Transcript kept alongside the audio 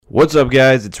What's up,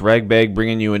 guys? It's Ragbag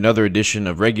bringing you another edition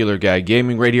of Regular Guy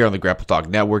Gaming right here on the Grapple Talk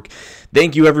Network.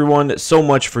 Thank you, everyone, so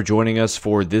much for joining us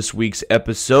for this week's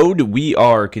episode. We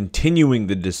are continuing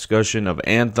the discussion of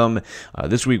Anthem.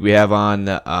 This week we have on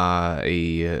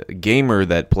a gamer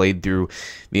that played through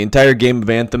the entire game of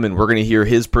Anthem, and we're going to hear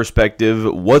his perspective.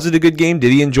 Was it a good game?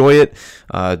 Did he enjoy it?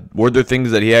 Were there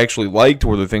things that he actually liked?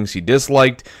 Were there things he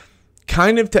disliked?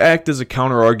 Kind of to act as a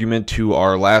counter-argument to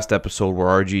our last episode where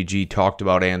RGG talked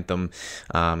about Anthem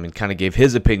and kind of gave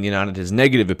his opinion on it, his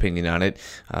negative opinion on it.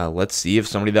 Let's see if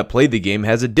somebody that played the game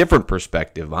has a different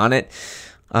perspective on it.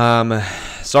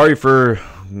 Sorry for,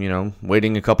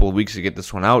 waiting a couple of weeks to get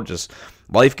this one out. Just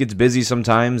life gets busy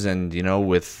sometimes, and,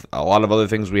 with a lot of other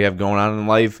things we have going on in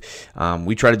life,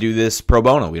 we try to do this pro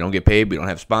bono. We don't get paid. We don't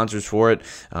have sponsors for it.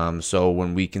 So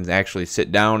when we can actually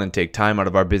sit down and take time out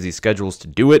of our busy schedules to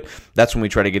do it, that's when we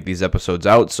try to get these episodes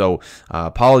out. So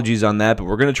apologies on that, but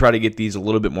we're going to try to get these a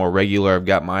little bit more regular. I've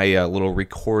got my little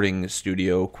recording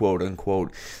studio, quote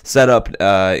unquote, set up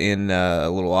in a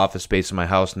little office space in my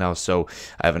house now. So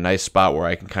I have a nice spot where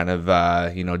I can kind of,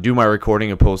 do my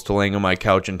recording opposed to laying on my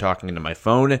couch and talking into my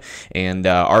phone. And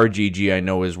RGG, I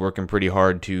know, is working pretty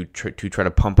hard to try to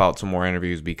pump out some more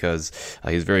interviews because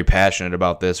he's very passionate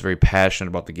about this, very passionate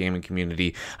about the gaming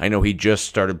community. I know he just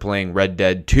started playing Red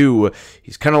Dead 2.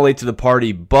 He's kind of late to the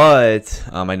party, but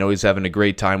I know he's having a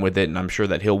great time with it, and I'm sure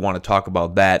that he'll want to talk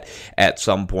about that at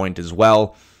some point as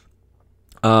well.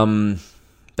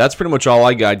 That's pretty much all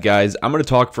I got, guys. I'm going to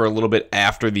talk for a little bit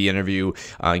after the interview,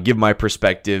 give my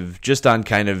perspective just on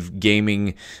kind of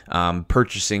gaming,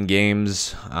 purchasing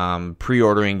games,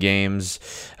 pre-ordering games,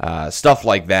 stuff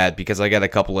like that, because I got a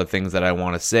couple of things that I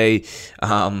want to say.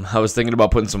 I was thinking about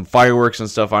putting some fireworks and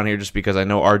stuff on here just because I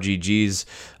know RGG's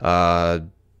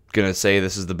gonna say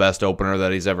this is the best opener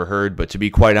that he's ever heard, but to be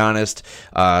quite honest,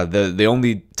 the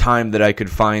only time that I could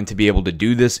find to be able to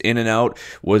do this in and out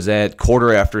was at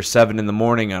 7:15 in the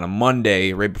morning on a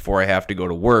Monday, right before I have to go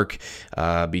to work,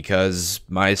 because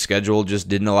my schedule just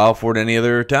didn't allow for it any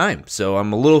other time. So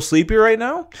I'm a little sleepy right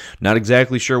now. Not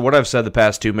exactly sure what I've said the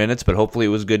past 2 minutes, but hopefully it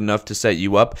was good enough to set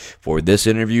you up for this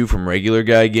interview from Regular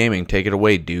Guy Gaming. Take it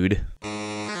away, dude.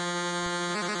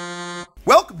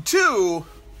 Welcome to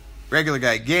Regular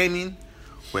Guy Gaming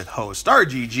with host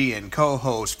RGG and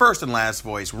co-host first and last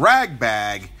voice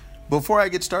Ragbag. Before I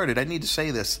get started, I need to say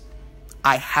this.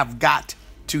 I have got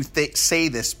to say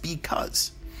this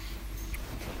because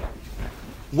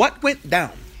what went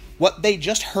down, what they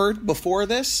just heard before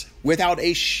this, without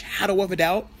a shadow of a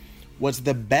doubt, was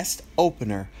the best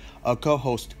opener a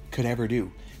co-host could ever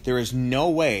do. There is no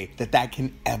way that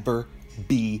can ever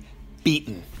be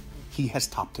beaten. He has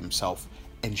topped himself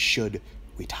and should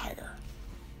retire.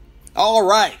 All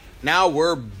right, now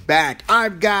we're back.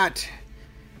 I've got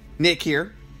Nick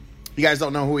here. You guys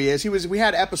don't know who he is. We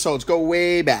had episodes go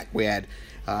way back. We had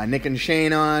Nick and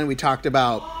Shane on. We talked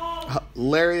about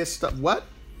hilarious stuff. What?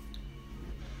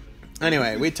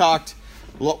 Anyway, we talked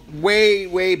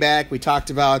way back. We talked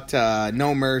about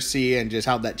No Mercy and just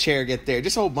how that chair get there.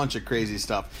 Just a whole bunch of crazy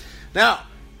stuff. Now,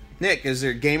 Nick, is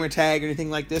there a gamer tag or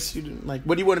anything like this? What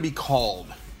do you want to be called?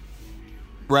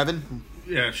 Revan?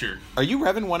 Yeah, sure. Are you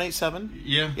Revan 187?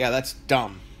 Yeah. Yeah, that's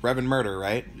dumb. Revan Murder,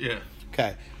 right? Yeah.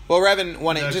 Okay. Well, Revan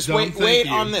 18, just dumb, wait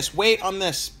on this. Wait on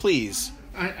this, please.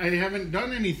 I haven't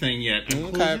done anything yet.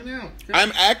 I'm closing out. Okay.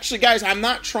 I'm actually, guys, I'm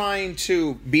not trying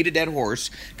to beat a dead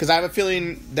horse because I have a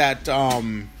feeling that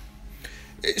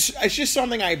it's just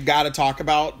something I've got to talk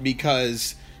about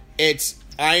because as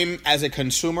a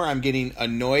consumer, I'm getting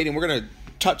annoyed, and we're going to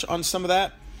touch on some of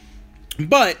that.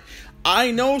 But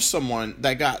I know someone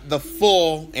that got the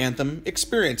full Anthem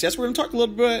experience. Yes, we're going to talk a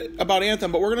little bit about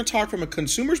Anthem, but we're going to talk from a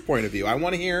consumer's point of view. I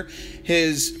want to hear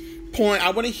his point. I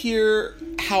want to hear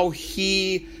how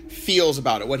he feels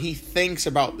about it, what he thinks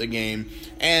about the game,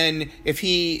 and if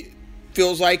he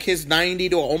feels like his $90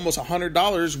 to almost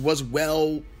 $100 was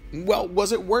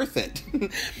was it worth it?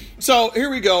 So here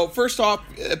we go. First off,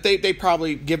 they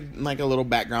probably give like a little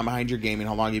background behind your gaming,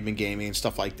 how long you've been gaming and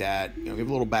stuff like that. Give a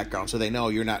little background so they know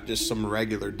you're not just some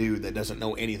regular dude that doesn't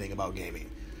know anything about gaming.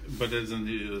 But isn't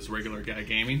this Regular Guy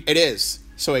Gaming? It is.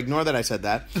 So ignore that I said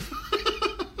that.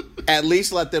 At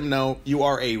least let them know you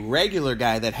are a regular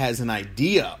guy that has an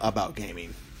idea about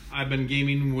gaming. I've been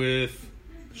gaming with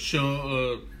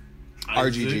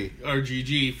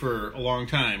RGG for a long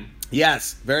time.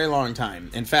 Yes, very long time.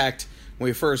 In fact, when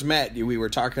we first met, we were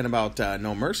talking about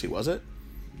No Mercy, was it?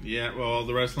 Yeah, well,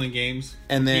 the wrestling games.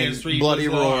 And then PS3 Bloody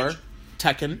Roar,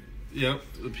 Tekken. Yep,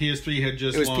 the PS3 had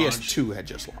just launched. It was PS2 had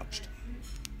just launched.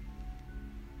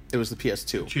 It was the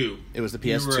PS2. It was the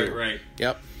PS2. You were right.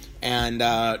 Yep. And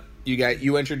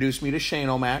You introduced me to Shane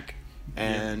O'Mac,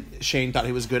 and Shane thought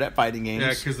he was good at fighting games. Yeah,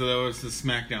 because that was the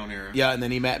SmackDown era. Yeah, and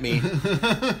then he met me,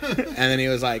 and then he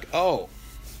was like, "Oh,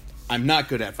 I'm not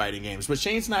good at fighting games." But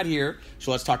Shane's not here,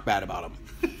 so let's talk bad about him.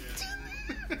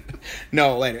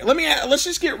 No, later. Let's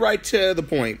just get right to the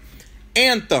point.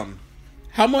 Anthem.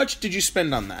 How much did you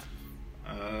spend on that?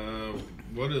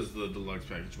 What is the deluxe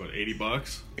package? What,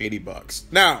 $80? $80.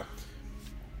 Now,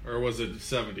 or was it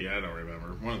 70? I don't remember.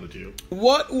 One of the two.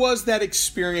 What was that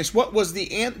experience? What was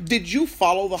did you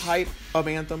follow the hype of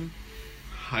Anthem?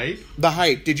 Hype? The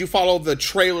hype. Did you follow the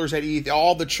trailers at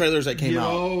all the trailers that came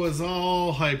out? It was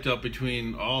all hyped up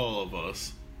between all of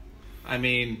us. I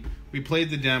mean, we played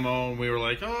the demo and we were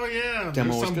like, oh yeah,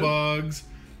 there's some bugs.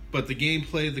 But the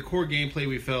gameplay, the core gameplay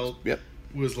we felt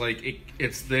was like,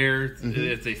 it's there. Mm-hmm.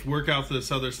 If they work out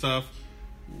this other stuff,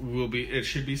 it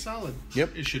should be solid.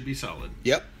 Yep. It should be solid.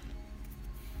 Yep.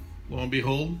 Lo and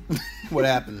behold. What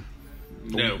happened?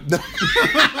 No.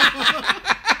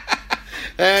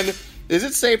 And is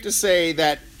it safe to say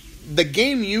that the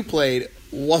game you played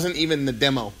wasn't even the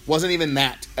demo? Wasn't even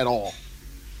that at all?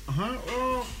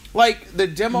 Uh-huh. Like, the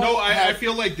demo... No, I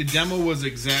feel like the demo was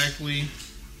exactly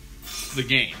the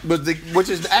game. Which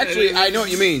is actually... I know what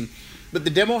you mean. But the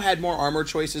demo had more armor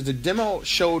choices. The demo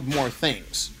showed more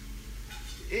things.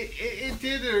 It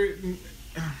did...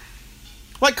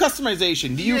 Like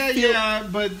customization. Do you feel... Yeah,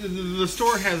 but the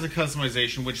store has a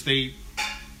customization, which they...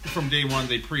 From day one,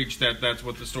 they preached that that's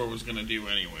what the store was going to do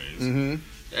anyways. Mm-hmm.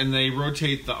 And they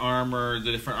rotate the armor,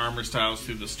 the different armor styles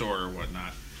through the store or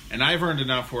whatnot. And I've earned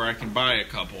enough where I can buy a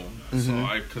couple,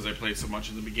 because I played so much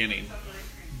in the beginning.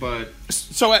 But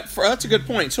that's a good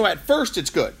point. So at first, it's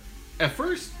good. At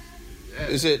first,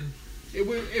 is it?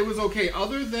 It was okay.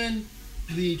 Other than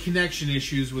the connection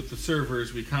issues with the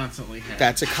servers we constantly have.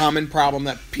 That's a common problem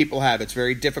that people have. It's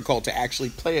very difficult to actually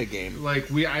play a game. Like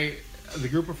the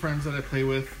group of friends that I play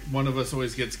with, one of us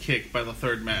always gets kicked by the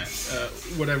third match.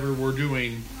 Whatever we're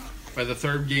doing, by the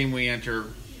third game we enter,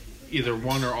 either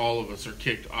one or all of us are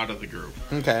kicked out of the group.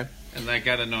 Okay. And that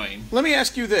got annoying. Let me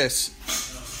ask you this.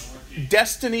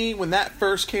 Destiny, when that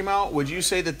first came out, would you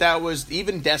say that was,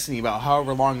 even Destiny, about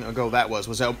however long ago that was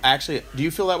that actually, do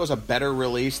you feel that was a better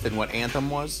release than what Anthem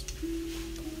was?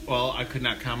 Well, I could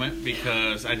not comment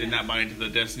because I did not buy into the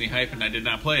Destiny hype and I did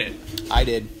not play it. I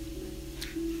did.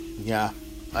 Yeah,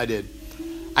 I did.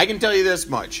 I can tell you this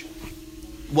much.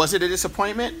 Was it a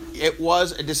disappointment? It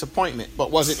was a disappointment.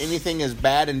 But was it anything as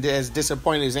bad and as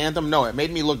disappointing as Anthem? No, it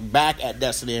made me look back at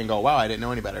Destiny and go, wow, I didn't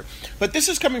know any better. But this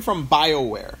is coming from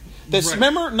BioWare.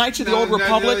 Remember Knights of the Old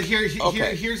Republic?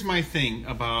 Here's my thing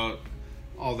about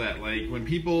all that. Like, when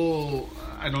people...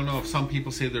 I don't know if some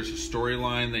people say there's a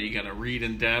storyline that you got to read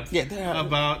in depth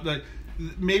about...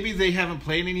 Maybe they haven't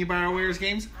played any BioWare's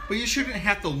games, but you shouldn't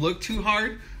have to look too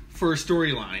hard for a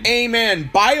storyline. Amen.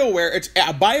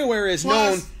 BioWare is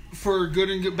known for good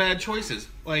and bad choices.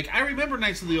 Like, I remember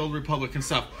Knights of the Old Republic and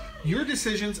stuff. Your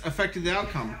decisions affected the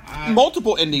outcome.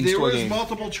 Multiple endings. There was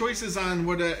multiple choices on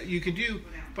what you could do,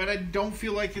 but I don't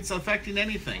feel like it's affecting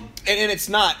anything. And it's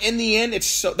not. In the end,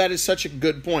 that is such a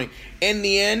good point. In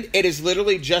the end, it is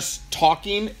literally just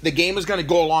talking. The game is going to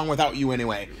go along without you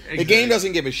anyway. Exactly. The game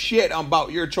doesn't give a shit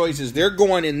about your choices. They're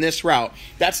going in this route.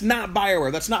 That's not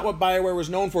BioWare. That's not what BioWare was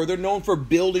known for. They're known for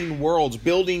building worlds,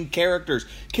 building characters.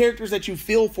 Characters that you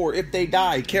feel for if they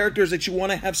die. Characters that you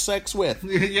want to have sex with.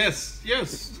 Yes.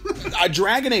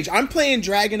 Dragon Age. I'm playing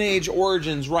Dragon Age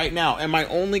Origins right now, and my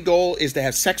only goal is to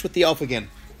have sex with the elf again.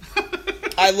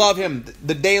 I love him.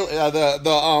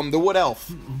 The wood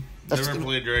elf. Never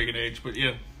played Dragon Age, but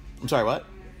yeah. I'm sorry, what?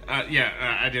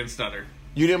 I didn't stutter.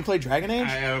 You didn't play Dragon Age?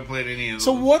 I haven't played any of them.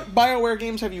 So what BioWare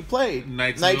games have you played?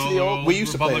 Knights of the Old. We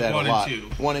used to play that a lot.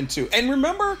 1 and 2. And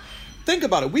remember, think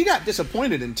about it. We got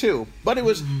disappointed in 2, but it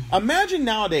was. Imagine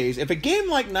nowadays if a game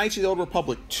like Knights of the Old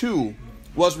Republic 2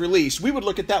 was released, we would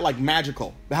look at that like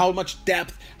magical. How much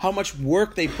depth, how much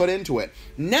work they put into it.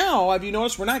 Now, have you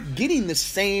noticed we're not getting the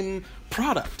same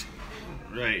product?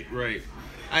 Right.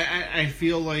 I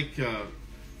feel like, I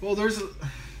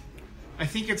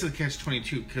think it's a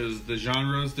catch-22 because the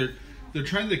genres, they're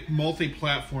trying to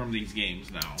multi-platform these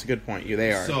games now. That's a good point.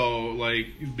 They are. So, like,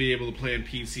 be able to play on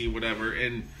PC, whatever,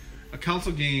 and a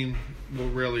console game will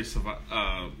rarely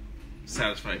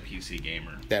satisfy a PC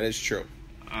gamer. That is true.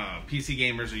 PC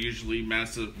gamers are usually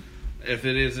massive. If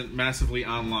it isn't massively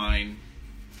online,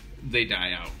 they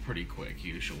die out pretty quick,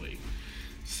 usually.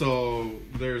 So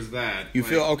there's that. You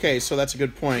feel okay? So that's a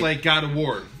good point. Like God of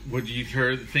War, would you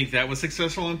think that was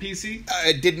successful on PC?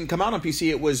 It didn't come out on PC.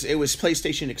 It was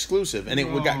PlayStation exclusive, and it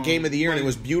got Game of the Year, and it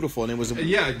was beautiful, and it was.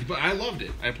 Yeah, but I loved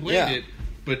it. I played it,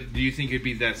 But do you think it'd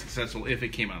be that successful if it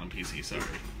came out on PC? Sorry.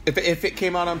 If it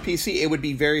came out on PC, it would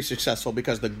be very successful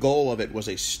because the goal of it was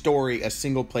a story, a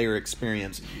single-player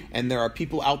experience. And there are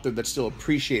people out there that still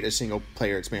appreciate a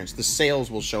single-player experience. The sales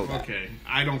will show that. Okay.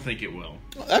 I don't think it will.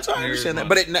 That's why I understand that.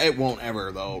 But it won't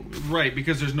ever, though. Right,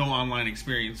 because there's no online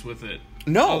experience with it.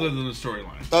 No. Other than the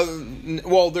storyline.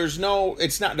 Well, there's no...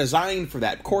 It's not designed for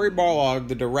that. Corey Barlog,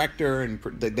 the director, and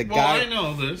the guy... Well, I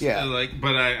know this. Yeah.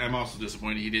 But I'm also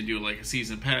disappointed he didn't do like a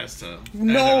season pass to...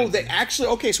 No, they actually...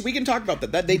 Okay, so we can talk about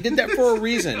that. They did that for a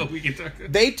reason. No, we can talk...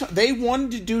 They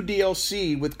wanted to do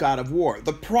DLC with God of War.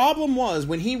 The problem was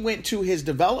when he went to his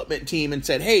development team and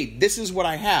said, hey, this is what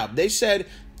I have. They said,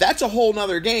 that's a whole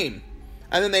nother game.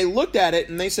 And then they looked at it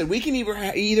and they said, we can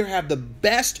either have the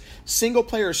best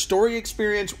single-player story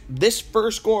experience this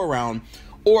first go-around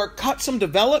or cut some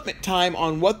development time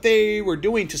on what they were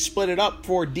doing to split it up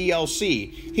for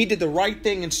DLC. He did the right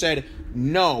thing and said,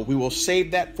 no, we will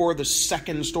save that for the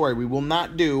second story. We will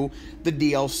not do the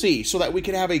DLC so that we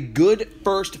can have a good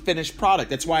first finished product.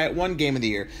 That's why it won Game of the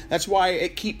Year. That's why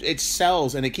it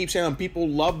sells and it keeps selling. People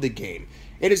love the game.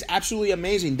 It is absolutely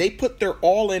amazing. They put their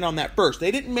all in on that first. They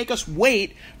didn't make us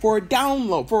wait for a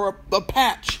download, for a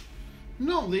patch.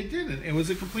 No, they didn't. It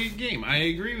was a complete game. I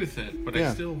agree with it, but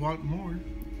I still want more.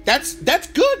 That's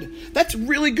good. That's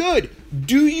really good.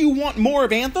 Do you want more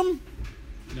of Anthem?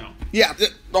 No. Yeah,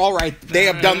 all right. They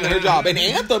have done their job. And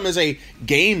Anthem is a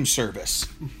game service.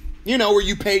 You know, where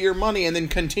you pay your money and then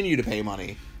continue to pay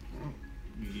money.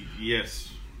 Yes.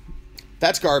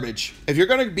 That's garbage. If you're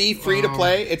going to be free to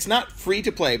play, it's not free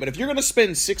to play, but if you're going to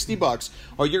spend $60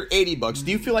 or you're $80, do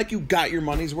you feel like you got your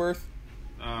money's worth?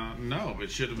 No,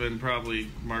 it should have been probably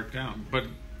marked down. But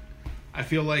I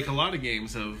feel like a lot of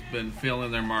games have been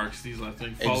failing their marks these last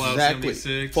things. Fallout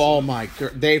 76.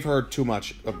 They've heard too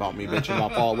much about me bitching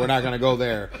about Fallout. We're not going to go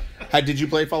there. Did you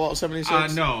play Fallout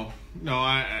 76? No.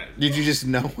 Did you just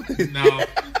know?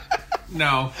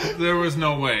 No, there was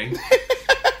no way.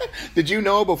 Did you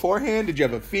know beforehand? Did you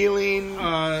have a feeling?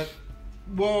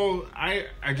 Well, I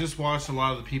just watched a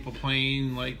lot of the people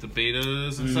playing like the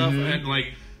betas and stuff, and like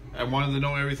I wanted to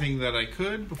know everything that I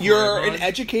could. Before You're an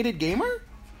educated gamer?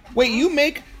 Wait, you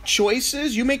make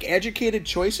choices? You make educated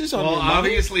choices on your money? Well,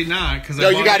 obviously not, because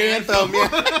you got Anthem.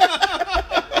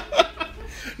 Yeah.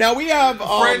 Now we have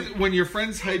when your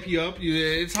friends hype you up,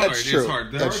 it's hard. That's true. It's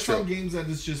hard. There That's are some true. games that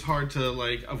it's just hard to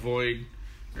like avoid.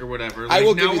 Or whatever. I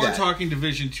will give now you we're that. talking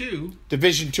Division 2.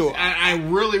 Division 2. I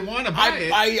really want to buy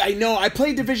it. I know. I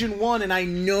played Division 1 and I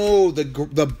know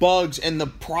the bugs and the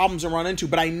problems I run into,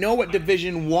 but I know what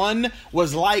Division 1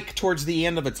 was like towards the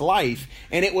end of its life,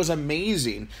 and it was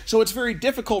amazing. So it's very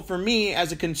difficult for me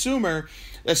as a consumer,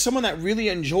 as someone that really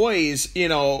enjoys,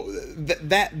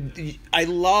 that I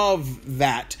love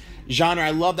that genre.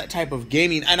 I love that type of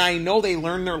gaming, and I know they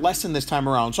learned their lesson this time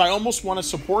around, so I almost want to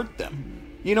support them.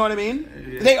 You know what I mean?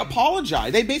 Yeah. They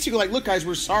apologize. They basically like, look, guys,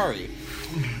 we're sorry.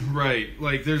 Right.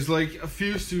 Like, there's like a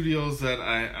few studios that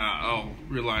I'll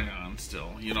rely on still.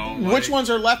 Which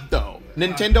ones are left though?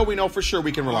 Nintendo, we know for sure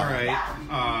we can rely on.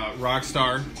 All right.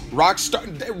 Rockstar.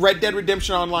 Red Dead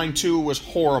Redemption Online 2 was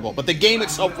horrible, but the game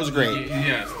itself was great.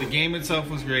 Yes, the game itself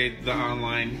was great. The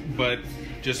online, but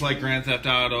just like Grand Theft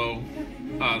Auto,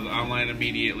 the online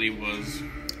immediately was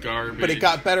garbage. But it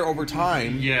got better over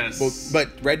time. Yes. But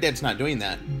Red Dead's not doing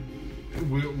that.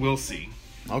 We'll see.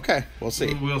 Okay, we'll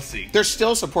see. We'll see. They're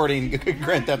still supporting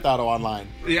Grand Theft Auto Online.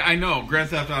 Yeah, I know.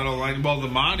 Grand Theft Auto Online. Well, the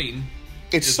modding.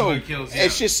 It's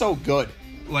just so good.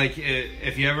 Like,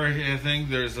 if you ever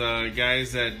think there's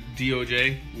guys at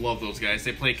DOJ, love those guys.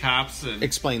 They play cops. And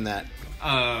explain that.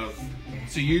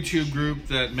 It's a YouTube group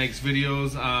that makes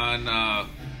videos on.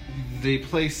 They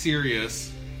play serious.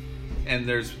 And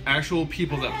there's actual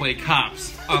people that play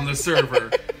cops on the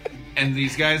server. And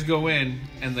these guys go in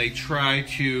and they try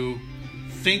to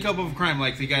think up of a crime.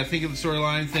 Like, they got to think of the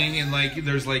storyline thing. And, like,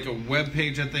 there's, like, a web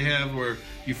page that they have where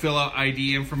you fill out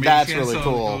ID information. That's really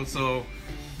cool.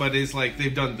 But it's like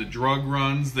they've done the drug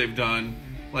runs. They've done,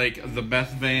 like, the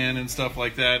meth van and stuff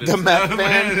like that. The meth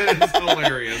van? It's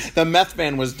hilarious. The meth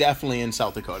van was definitely in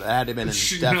South Dakota. It had to have been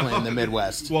definitely in the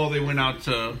Midwest. Well, they went out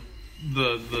to...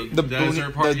 The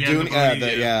desert part,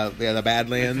 the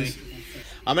Badlands.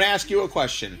 I'm going to ask you a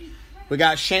question. We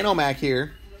got Shane O'Mac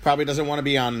here. Probably doesn't want to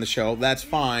be on the show. That's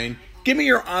fine. Give me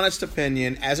your honest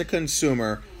opinion as a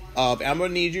consumer of. I'm going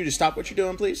to need you to stop what you're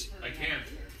doing, please. I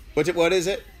can't. What is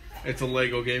it? It's a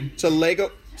Lego game. It's a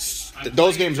Lego.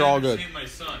 Those games are all good. My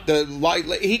son.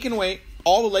 He can wait.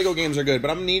 All the Lego games are good, but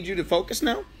I'm going to need you to focus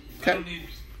now. Okay.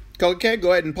 Okay.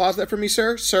 Go ahead and pause that for me,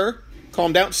 sir. Sir,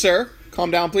 calm down, sir. Calm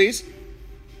down, please.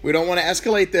 We don't want to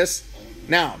escalate this.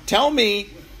 Now, tell me,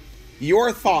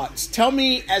 your thoughts. Tell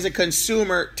me, as a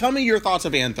consumer, tell me your thoughts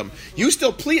of Anthem. You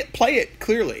still play it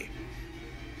clearly.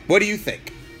 What do you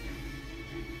think?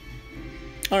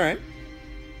 All right.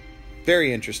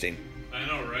 Very interesting. I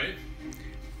know, right?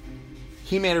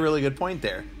 He made a really good point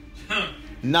there.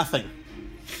 Nothing.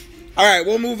 All right,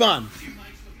 we'll move on.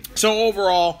 So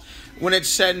overall, when it's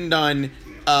said and done,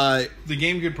 the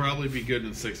game could probably be good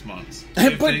in 6 months. I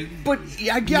agree with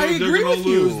you.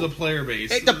 Lose the player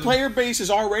base. The player base is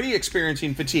already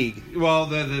experiencing fatigue. Well,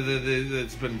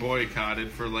 it's been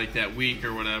boycotted for like that week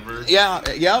or whatever. Yeah,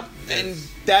 yep. And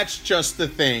that's just the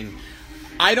thing.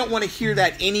 I don't want to hear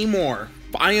that anymore.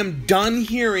 I am done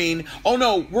hearing, oh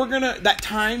no, that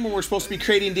time when we're supposed to be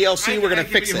creating DLC, we're going to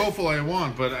fix it. Hopefully I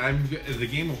won't, but the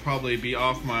game will probably be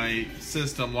off my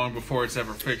system long before it's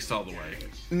ever fixed all the way.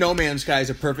 No Man's Sky is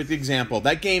a perfect example.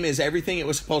 That game is everything it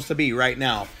was supposed to be right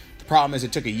now. The problem is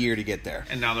it took a year to get there.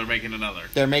 And now they're making another.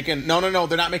 No,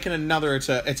 they're not making another. It's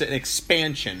an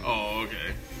expansion. Oh,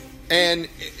 okay. And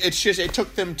it's just, it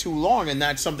took them too long, and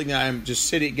that's something that I'm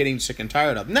just getting sick and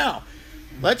tired of. Now,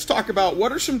 let's talk about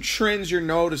what are some trends you're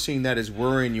noticing that is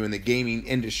worrying you in the gaming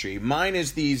industry. Mine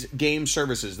is these game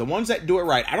services, the ones that do it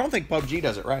right. I don't think PUBG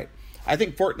does it right. I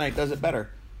think Fortnite does it better.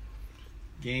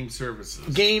 Game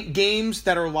services. Games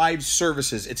that are live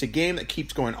services. It's a game that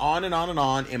keeps going on and on and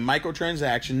on, and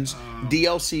microtransactions,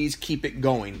 DLCs keep it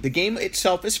going. The game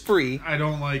itself is free. I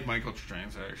don't like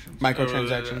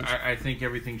microtransactions. I think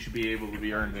everything should be able to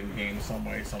be earned in game some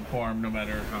way, some form, no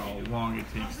matter how long it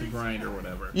takes to grind or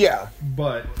whatever. Yeah.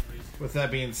 But with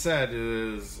that being said,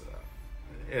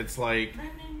 it's like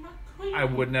I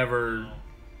would never.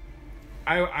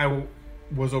 I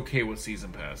was okay with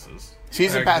season passes.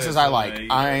 Season passes I like.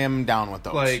 I am down with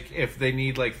those. Like, if they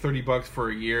need like $30 for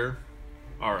a year,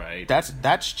 all right.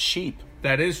 That's cheap.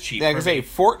 That is cheap. Yeah, I can say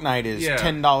Fortnite is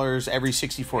 $10 every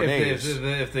 64 days.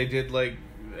 If they did like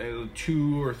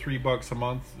 $2 or $3 a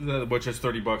month, which is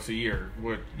 $30 a year,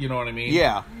 you know what I mean?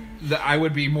 Yeah. I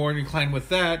would be more inclined with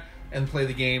that and play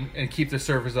the game and keep the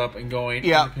servers up and going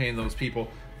and paying those people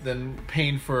than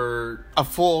paying for a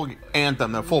full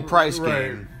Anthem, a full price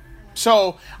game.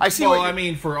 So I see.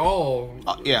 For all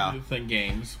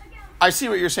games, I see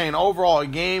what you're saying. Overall, a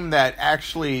game that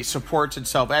actually supports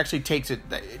itself, actually takes it.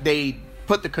 They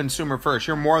put the consumer first.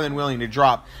 You're more than willing to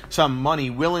drop some money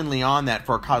willingly on that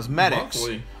for cosmetics.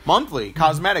 Monthly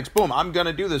cosmetics. Boom! I'm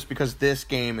gonna do this because this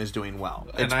game is doing well.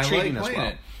 It's treating us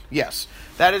well. Yes,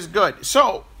 that is good.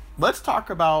 So let's talk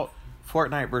about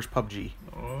Fortnite versus PUBG.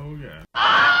 Oh yeah.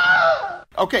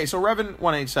 Okay, so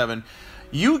Revan187.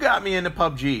 You got me into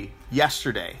PUBG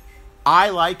yesterday.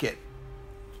 I like it.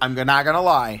 I'm not going to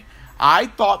lie. I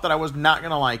thought that I was not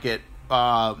going to like it,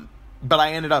 but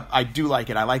I do like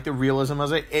it. I like the realism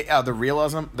of it. The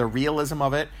realism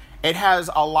of it. It has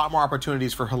a lot more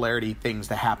opportunities for hilarity things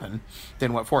to happen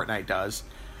than what Fortnite does.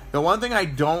 The one thing I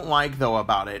don't like, though,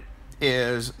 about it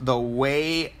is the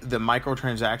way the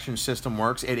microtransaction system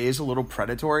works. It is a little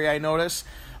predatory, I notice.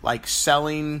 Like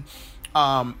selling,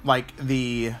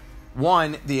 the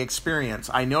experience.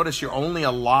 I notice you're only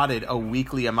allotted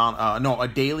a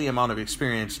daily amount of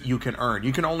experience you can earn.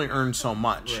 You can only earn so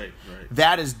much. Right.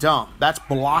 That is dumb. That's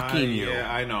blocking you.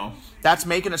 Yeah, I know. That's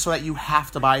making it so that you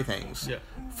have to buy things. Yeah.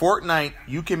 Fortnite,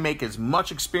 you can make as much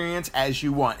experience as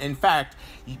you want. In fact,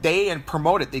 they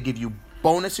promote it. They give you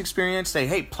bonus experience. Say,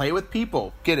 hey, play with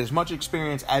people. Get as much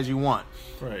experience as you want.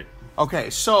 Right. Okay,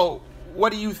 so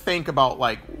what do you think about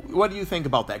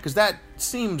that? Because that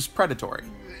seems predatory.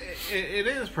 It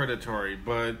is predatory,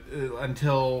 but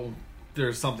until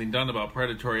there's something done about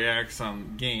predatory acts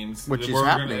on games, which is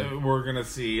happening, we're gonna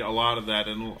see a lot of that,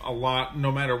 and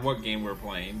no matter what game we're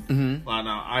playing. Mm-hmm.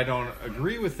 Now, I don't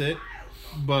agree with it,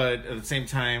 but at the same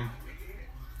time,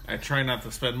 I try not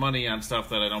to spend money on stuff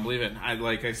that I don't believe in.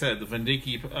 Like I said, the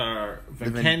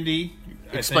Vikendi.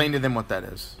 Explain to them what that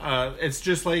is. It's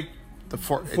just like the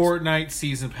Fortnite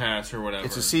season pass or whatever.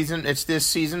 It's this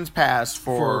season's pass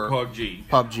for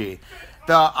PUBG.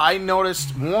 I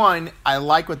noticed I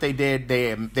like what they did.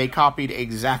 They copied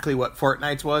exactly what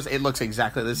Fortnite's was. It looks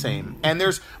exactly the same.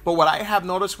 But what I have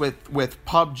noticed with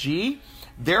PUBG,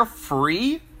 their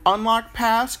free unlock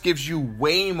pass gives you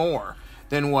way more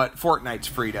than what Fortnite's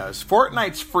free does.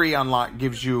 Fortnite's free unlock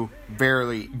gives you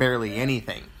barely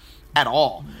anything at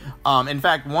all. In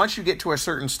fact, once you get to a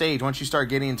certain stage, once you start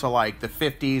getting into like the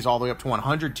 50s all the way up to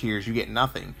 100 tiers, you get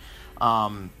nothing.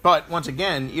 But once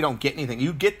again, you don't get anything.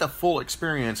 You get the full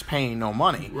experience paying no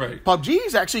money. Right. PUBG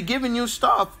is actually giving you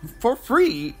stuff for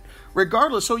free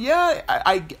regardless. So yeah,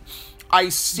 I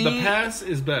see... The pass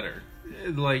is better.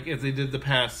 Like if they did the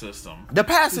pass system. The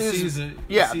pass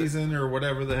season or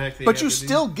whatever the heck they But you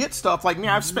still get stuff. Like me,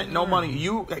 I've spent no money.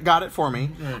 You got it for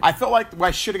me. Right. I feel like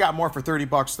I should have got more for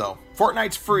 $30 though.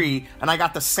 Fortnite's free, and I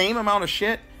got the same amount of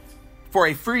shit for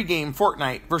a free game,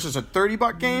 Fortnite, versus a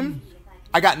 $30 game.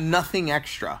 I got nothing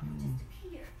extra.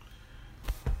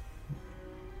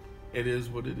 It is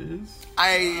what it is.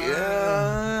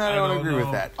 I don't agree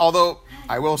with that. Although,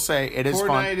 I will say, it is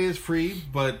fun. Fortnite is free,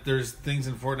 but there's things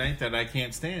in Fortnite that I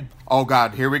can't stand. Oh,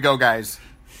 God. Here we go, guys.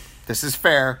 This is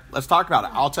fair. Let's talk about it.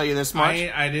 I'll tell you this much.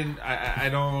 I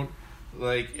don't,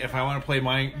 like, if I want to play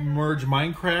merge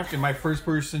Minecraft in my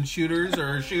first-person shooters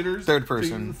or shooters. Third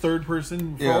person.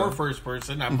 Or first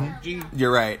person. I'm PUBG.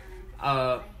 You're right.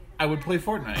 I would play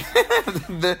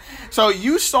Fortnite. So,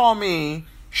 you saw me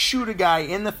shoot a guy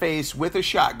in the face with a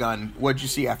shotgun. What'd you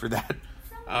see after that?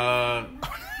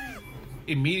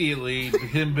 Immediately,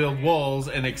 him build walls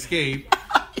and escape.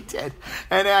 He did.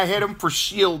 And I hit him for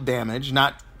shield damage.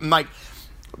 Not, like,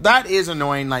 that is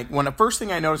annoying. Like, when the first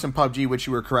thing I noticed in PUBG, which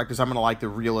you were correct, is I'm going to like the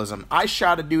realism. I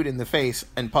shot a dude in the face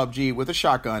in PUBG with a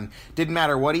shotgun. Didn't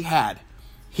matter what he had.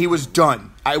 He was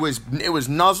done. It was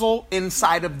nuzzle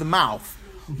inside of the mouth.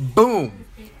 Boom.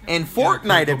 In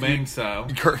Fortnite,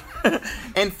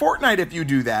 if you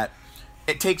do that,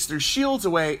 it takes their shields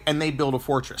away and they build a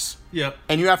fortress. Yep.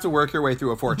 And you have to work your way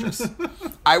through a fortress.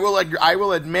 I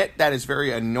will admit that is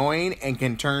very annoying and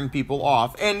can turn people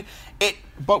off.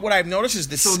 But what I've noticed is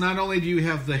this. So not only do you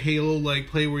have the Halo like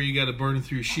play where you got to burn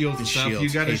through shields and stuff, you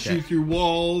got to shoot through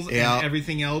walls and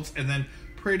everything else, and then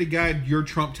pray to God your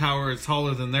Trump Tower is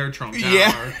taller than their Trump Tower.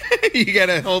 Yeah, you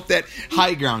gotta hope that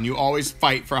high ground. You always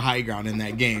fight for high ground in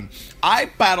that game. I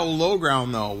battle low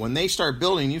ground though. When they start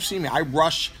building, you see me. I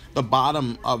rush the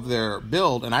bottom of their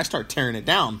build and I start tearing it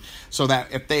down. So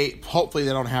that hopefully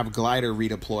they don't have glider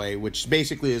redeploy, which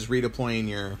basically is redeploying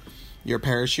your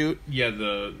parachute. Yeah,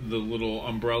 the little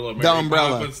umbrella. The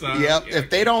umbrella. Yep. Yeah.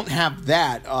 If they don't have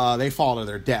that, they fall to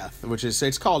their death,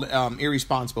 it's called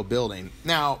irresponsible building.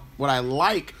 Now, what I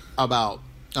like about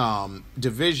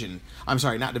Division,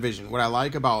 not Division. What I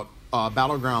like about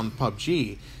Battleground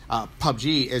PUBG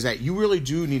is that you really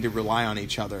do need to rely on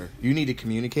each other. You need to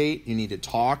communicate. You need to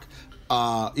talk.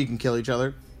 You can kill each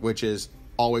other, which is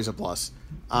always a plus.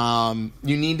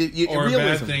 You need to. Or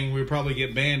realism. A bad thing, we probably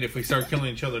get banned if we start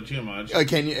killing each other too much.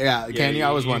 Can you? Yeah, can you?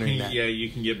 I was wondering that. Yeah, you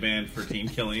can get banned for team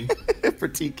killing. For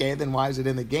TK, then why is it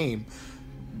in the game?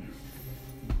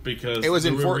 Because it was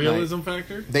in Fortnite. Realism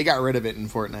factor. They got rid of it in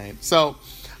Fortnite. So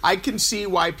I can see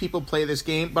why people play this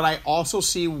game, but I also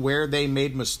see where they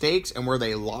made mistakes and where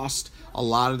they lost a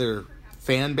lot of their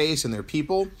fan base and their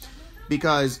people.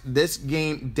 Because this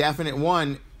game,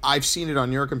 I've seen it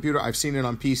on your computer, I've seen it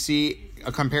on PC.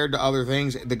 Compared to other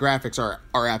things, the graphics are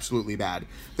absolutely bad.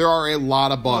 There are a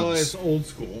lot of bugs. Well, it's old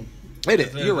school. It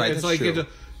is. You're right.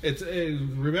 It's true.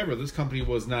 Remember, this company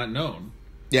was not known.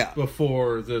 Yeah.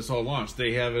 Before this all launched,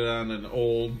 they have it on an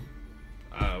old.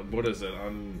 What is it?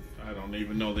 I don't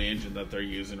even know the engine that they're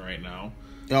using right now.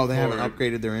 Oh, they haven't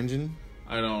upgraded their engine?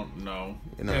 I don't know.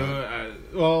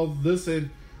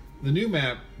 The new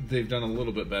map, they've done a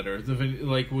little bit better.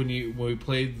 Like when we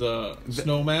played the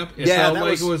snow map, it felt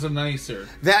like it was a nicer.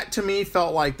 That to me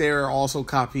felt like they were also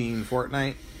copying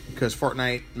Fortnite, because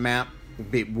Fortnite map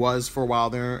was for a while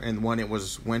there, and when it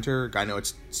was winter, I know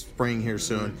it's spring here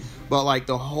soon, but like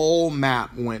the whole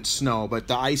map went snow, but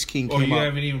the Ice King came up. You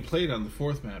haven't even played on the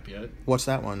fourth map yet. What's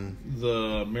that one?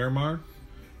 The Miramar.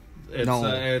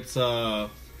 It's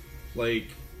like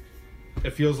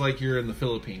it feels like you're in the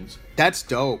Philippines. That's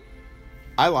dope.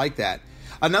 I like that.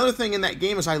 Another thing in that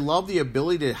game is I love the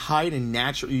ability to hide and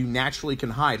you naturally can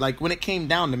hide. Like when it came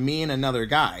down to me and another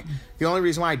guy, the only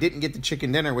reason why I didn't get the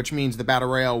chicken dinner, which means the Battle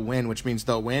Royale win, which means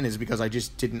they'll win, is because I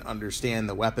just didn't understand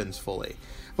the weapons fully.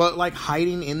 But like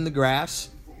hiding in the grass,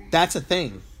 that's a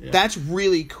thing. Yeah. That's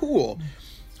really cool.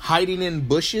 Hiding in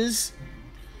bushes.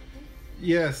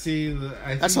 Yeah, see,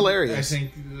 that's hilarious. I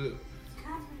think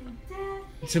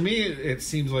to me it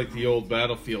seems like the old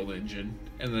Battlefield engine.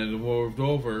 And then it moved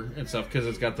over and stuff because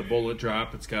it's got the bullet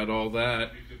drop. It's got all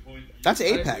that. That's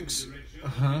Apex.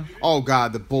 Uh-huh. Oh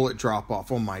God, the bullet drop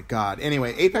off. Oh my God.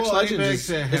 Anyway, Apex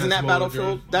Legends isn't that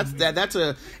Battlefield? That's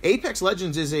a Apex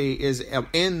Legends is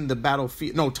in the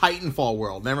Battlefield. No, Titanfall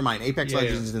world. Never mind. Apex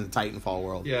Legends is in the Titanfall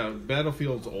world. Yeah,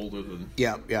 Battlefield's older than.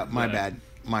 Yeah. My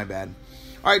bad.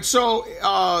 All right, so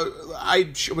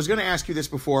I was going to ask you this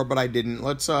before, but I didn't.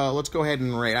 Let's go ahead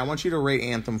and rate. I want you to rate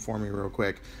Anthem for me real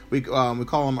quick. We call them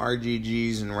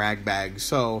RGGs and ragbags.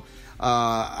 So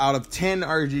out of 10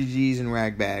 RGGs and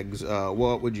ragbags,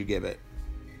 what would you give it?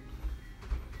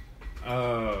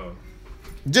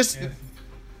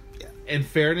 In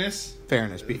fairness,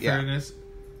 yeah.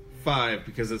 5,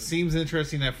 because it seems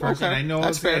interesting at first, and I know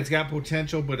it's got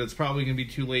potential, but it's probably going to be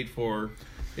too late for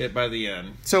it by the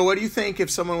end. So what do you think if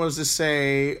someone was to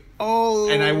say, oh...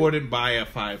 And I wouldn't buy a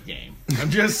 5 game. I'm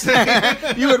just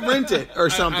saying. You would rent it or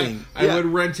something. I would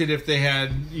rent it if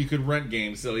you could rent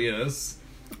games, so yes.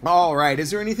 All right.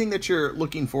 Is there anything that you're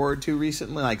looking forward to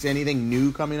recently? Like, is anything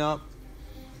new coming up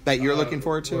that you're looking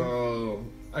forward to? Well,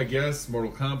 I guess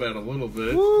Mortal Kombat a little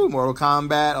bit. Woo, Mortal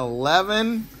Kombat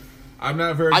 11. I'm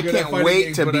not very good at fighting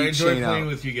games, but I enjoy playing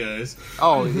with you guys.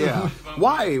 Oh, yeah.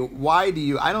 Why? Why do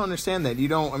you... I don't understand that. You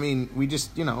don't... I mean, we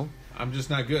just, I'm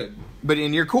just not good. But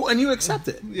you're cool, and you accept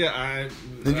it. Yeah,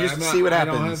 Then you just see what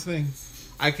happens. I don't have a thing.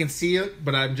 I can see it,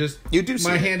 but I'm just... You do see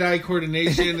my it. hand-eye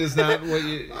coordination is not what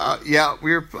you... Yeah,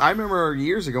 I remember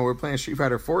years ago we were playing Street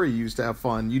Fighter 4. You used to have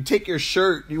fun. You'd take your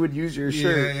shirt. You would use your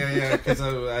shirt. Yeah, because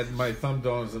my thumb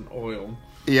doesn't oil.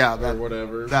 Yeah, or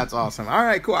whatever. That's awesome. All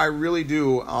right, cool. I really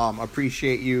do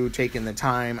appreciate you taking the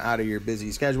time out of your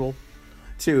busy schedule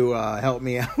to help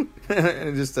me out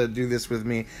and just to do this with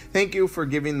me. Thank you for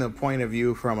giving the point of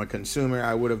view from a consumer.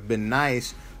 I would have been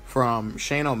nice from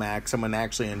Shane O'Mac, someone that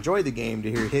actually enjoyed the game, to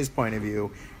hear his point of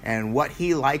view and what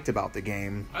he liked about the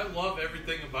game. I love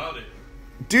everything about it.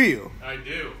 Do you? I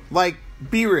do. Like,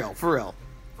 be real, for real.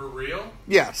 For real?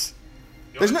 Yes.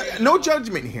 There's no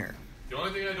judgment here. The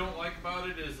only thing I don't like about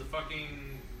it is the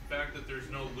fucking fact that there's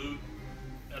no loot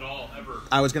at all, ever.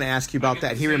 I was going to ask you about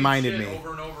that. He reminded me.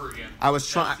 Over and over again.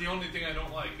 That's the only thing I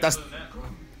don't like. Other than that.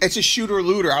 It's a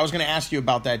shooter-looter. I was going to ask you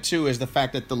about that, too, is the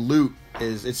fact that the loot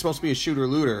it's supposed to be a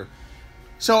shooter-looter.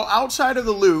 So outside of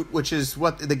the loot, which is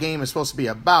what the game is supposed to be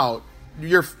about,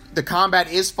 the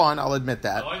combat is fun, I'll admit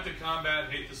that. I like the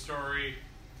combat, hate the story,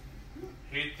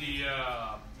 hate the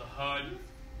HUD.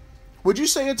 Would you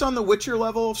say it's on the Witcher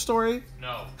level of story?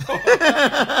 No.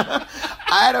 I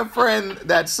had a friend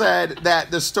that said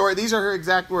that the story, these are her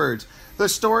exact words, the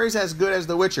story's as good as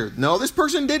The Witcher. No, this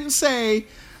person didn't say,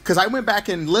 because I went back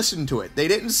and listened to it. They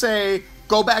didn't say,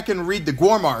 go back and read the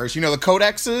Gormars, the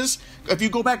codexes. If you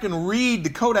go back and read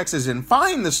the codexes and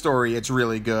find the story, it's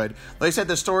really good. They said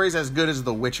the story's as good as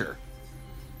The Witcher.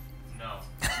 No.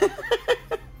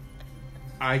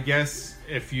 I guess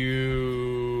if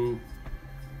you...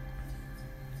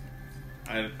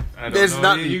 I don't There's know.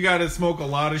 nothing. You got to smoke a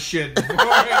lot of shit before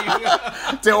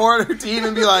to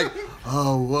even be like,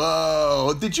 oh,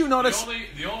 whoa. Did you notice?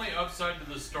 The only upside to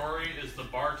the story is the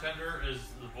bartender is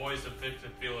the voice of Fix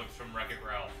and Felix from Wreck-It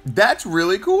Ralph. That's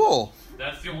really cool.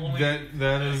 That's the only...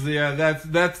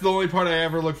 That's the only part I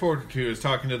ever look forward to, is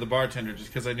talking to the bartender, just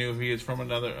because I knew he is from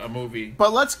a movie.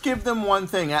 But let's give them one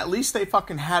thing. At least they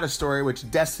fucking had a story which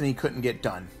Destiny couldn't get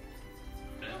done.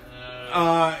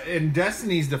 In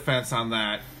Destiny's defense on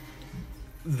that,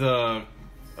 who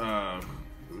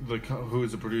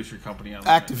is the producer company on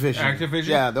that? Activision.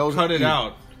 Yeah, those cut it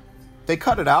out. They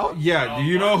cut it out? Yeah. Do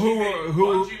you know who?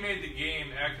 Bungie made the game.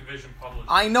 Activision published.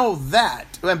 I know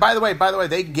that. And by the way,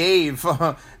 they gave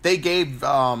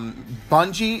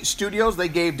Bungie Studios. They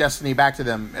gave Destiny back to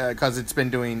them because it's been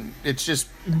doing. It's just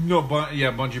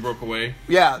Bungie broke away.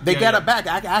 Yeah, they got it back.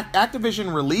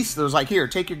 Activision released. It was like, here,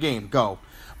 take your game, go.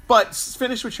 But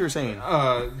finish what you were saying.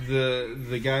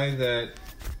 The guy that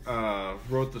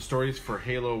wrote the stories for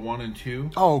Halo 1 and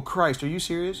 2. Oh, Christ. Are you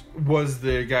serious? Was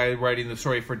the guy writing the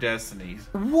story for Destiny.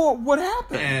 What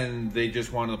happened? And they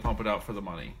just wanted to pump it out for the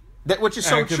money. Which is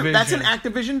so true. That's an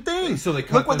Activision thing. So they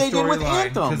cut Look what they did with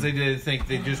Anthem. Because they didn't think,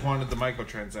 they just wanted the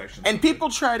microtransactions. And people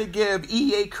try to give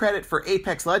EA credit for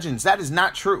Apex Legends. That is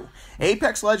not true.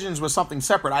 Apex Legends was something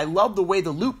separate. I love the way the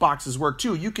loot boxes work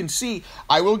too. You can see,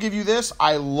 I will give you this,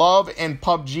 I love in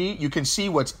PUBG, you can see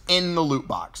what's in the loot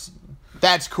box.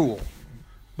 That's cool.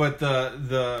 But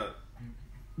the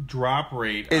drop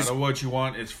rate out of what you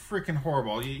want is freaking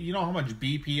horrible. You know how much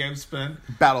BP I've spent?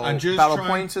 Battle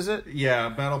points, is it? Yeah,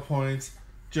 battle points.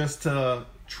 Just to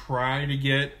try to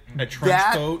get a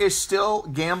trench coat. That is still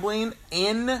gambling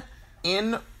in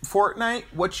Fortnite.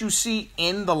 What you see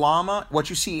in the llama,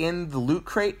 what you see in the loot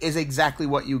crate is exactly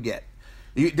what you get.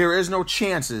 There is no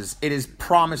chances. It is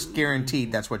promised,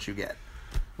 guaranteed. That's what you get.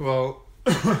 Well,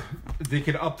 they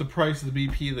could up the price of the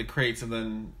BP of the crates, and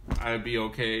then I'd be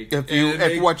okay.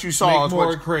 If what you saw is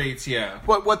more crates, yeah.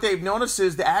 But what they've noticed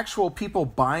is the actual people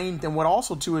buying, and what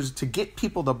also too is to get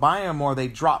people to buy them more, they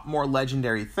drop more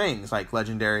legendary things like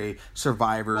legendary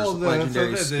survivors,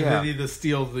 legendary. They need to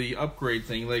steal the upgrade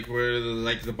thing, like where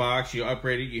the box you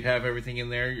upgrade it, you have everything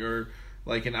in there. You're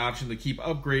like an option to keep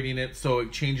upgrading it, so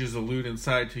it changes the loot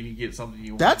inside till you get something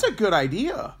you want. That's a good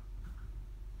idea.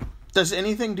 Does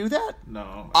anything do that?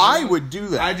 No. I would do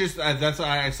that.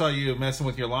 I saw you messing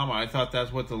with your llama. I thought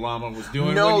that's what the llama was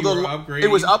doing no, when you were upgrading. It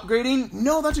was upgrading?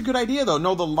 No, that's a good idea, though.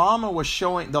 No, the llama was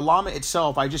showing... The llama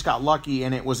itself, I just got lucky,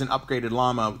 and it was an upgraded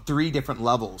llama, 3 different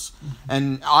levels.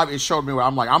 And it showed me where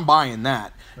I'm like, I'm buying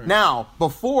that. Right. Now,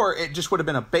 before, it just would have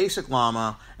been a basic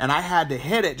llama, and I had to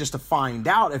hit it just to find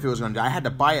out if it was going to die. I had to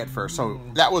buy it first, so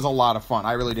that was a lot of fun.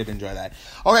 I really did enjoy that.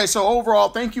 Okay, so overall,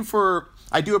 thank you for...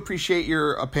 I do appreciate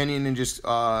your opinion, and just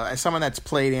as someone that's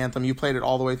played Anthem, you played it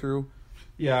all the way through?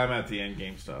 Yeah, I'm at the end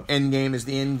game stuff. End game is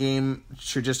the end game.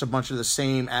 Just a bunch of the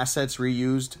same assets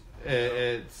reused.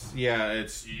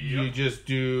 You just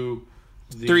do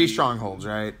 3 strongholds,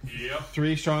 right? Yep.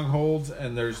 3 strongholds,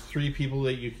 and there's 3 people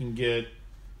that you can get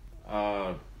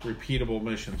repeatable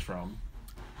missions from.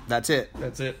 That's it.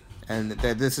 And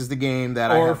this is the game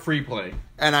that or free play.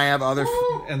 And I have other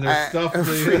and there's stuff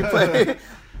free play.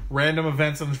 Random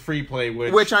events on free play,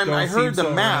 I heard the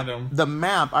map. Random. The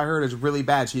map I heard is really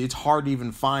bad, so it's hard to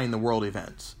even find the world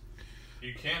events.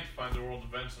 You can't find the world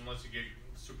events unless you get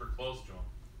super close to them.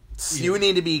 You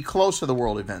need to be close to the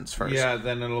world events first. Yeah,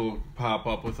 then it'll pop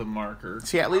up with a marker.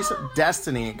 See, at least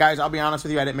Destiny, guys. I'll be honest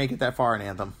with you, I didn't make it that far in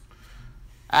Anthem.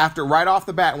 Right off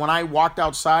the bat, when I walked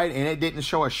outside and it didn't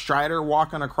show a Strider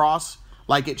walking across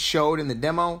like it showed in the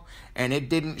demo, and it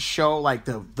didn't show like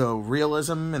the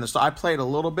realism and the stuff. I played a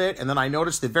little bit, and then I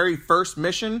noticed the very first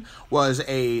mission was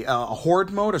a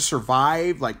horde mode, to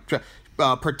survive, like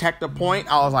protect a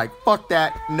point. I was like, fuck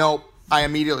that, nope. I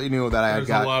immediately knew that There's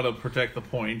a lot of protect the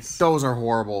points. Those are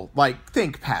horrible. Like,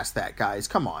 think past that, guys.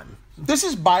 Come on. This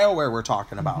is BioWare we're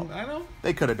talking about. I know.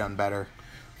 They could have done better.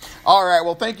 All right,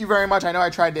 well, thank you very much. I know I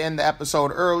tried to end the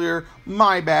episode earlier.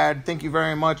 My bad. Thank you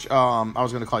very much. I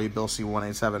was going to call you Bill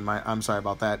C187. I'm sorry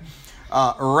about that.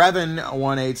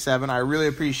 Revan187. I really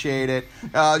appreciate it.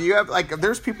 You have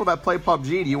there's people that play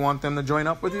PUBG. Do you want them to join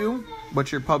up with you?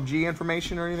 What's your PUBG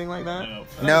information or anything like that?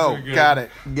 No. Got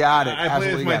it. I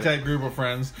play with my tight group of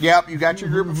friends. Yep, you got your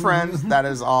group of friends. That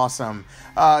is awesome.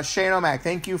 Shane O'Mac,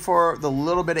 thank you for the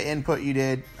little bit of input you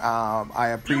did. I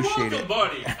appreciate it. You're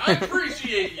welcome, buddy. I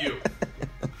appreciate you.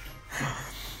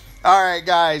 All right,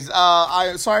 guys.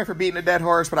 I'm sorry for beating a dead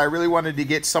horse, but I really wanted to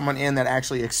get someone in that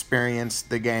actually experienced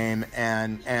the game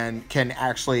and can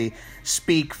actually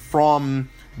speak from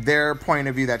their point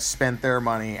of view, that spent their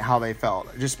money, how they felt.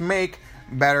 Just make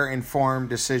better informed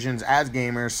decisions as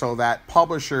gamers so that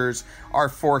publishers are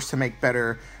forced to make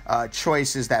better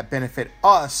choices that benefit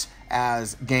us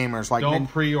as gamers. Don't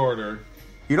pre-order.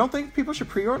 You don't think people should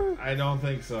pre-order? I don't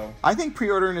think so. I think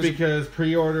pre-ordering is... Because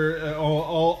pre-order,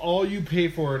 all you pay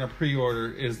for in a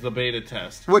pre-order is the beta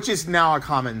test. Which is now a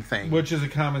common thing.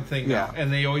 Now.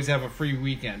 And they always have a free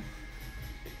weekend.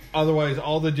 Otherwise,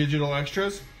 all the digital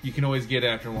extras, you can always get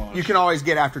after launch.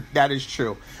 That is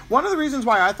true. One of the reasons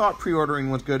why I thought pre-ordering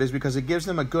was good is because it gives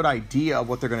them a good idea of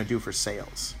what they're going to do for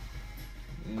sales.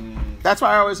 That's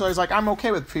why I always like, I'm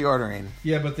okay with pre-ordering.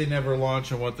 Yeah, but they never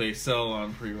launch on what they sell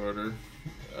on pre-order.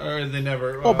 Or they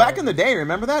never... Well, back in the day,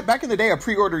 remember that? Back in the day, a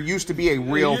pre-order used to be a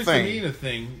real thing. It used to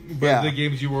mean a thing, but the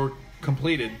games you were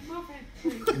completed.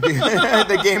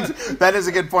 The games, that is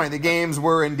a good point. The games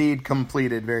were indeed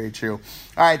completed. Very true.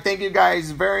 All right, thank you guys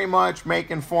very much.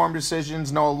 Make informed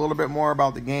decisions. Know a little bit more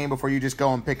about the game before you just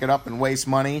go and pick it up and waste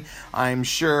money. I'm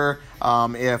sure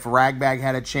if Ragbag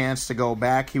had a chance to go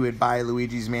back, he would buy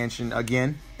Luigi's Mansion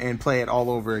again and play it all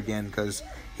over again because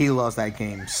he loves that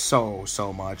game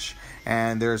so much.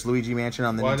 And there's Luigi Mansion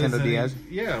on the Nintendo DS.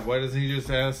 Why doesn't he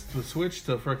just ask the Switch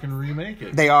to freaking remake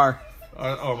it? They are.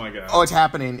 Oh my god. Oh, it's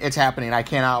happening. I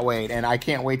cannot wait. And I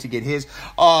can't wait to get his.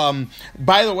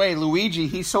 By the way, Luigi,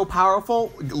 he's so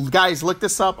powerful. Guys, look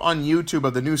this up on YouTube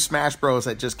of the new Smash Bros.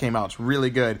 That just came out. It's really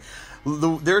good.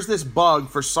 There's this bug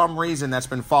for some reason that's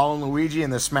been following Luigi in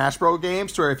the Smash Bros.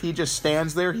 Games to where if he just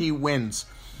stands there, he wins.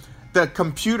 The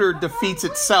computer defeats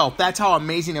itself. That's how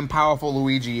amazing and powerful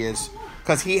Luigi is.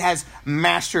 Because he has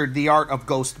mastered the art of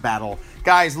Ghost Battle.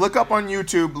 Guys, look up on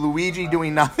YouTube Luigi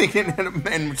doing nothing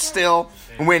and still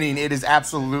winning. It is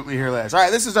absolutely hilarious. All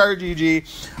right, this is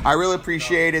RGG. I really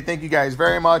appreciate it. Thank you guys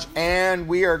very much. And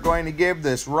we are going to give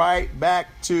this right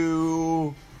back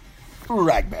to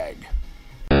Ragbag.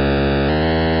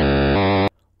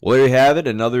 Well, there you have it.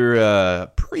 Another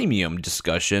premium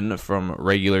discussion from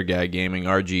Regular Guy Gaming,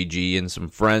 RGG, and some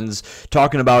friends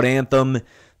talking about Anthem.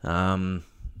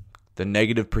 The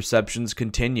negative perceptions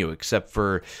continue, except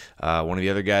for one of the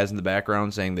other guys in the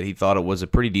background saying that he thought it was a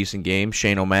pretty decent game,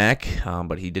 Shane O'Mac,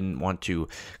 but he didn't want to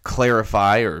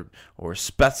clarify or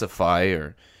specify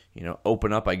or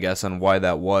open up, I guess, on why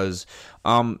that was.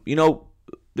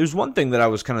 there's one thing that I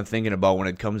was kind of thinking about when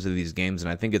it comes to these games,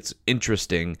 and I think it's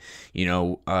interesting.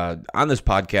 On this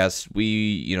podcast,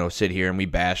 we sit here and we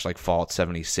bash like Fallout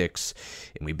 76,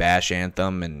 and we bash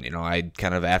Anthem, and I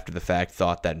kind of after the fact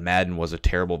thought that Madden was a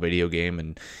terrible video game,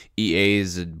 and EA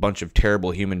is a bunch of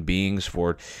terrible human beings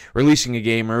for releasing a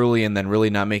game early and then really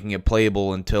not making it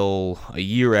playable until a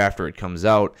year after it comes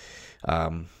out.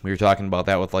 We were talking about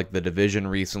that with like The Division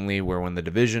recently, where when The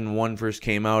Division 1 first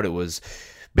came out, it was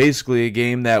basically a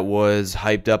game that was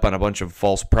hyped up on a bunch of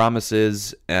false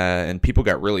promises, and people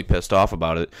got really pissed off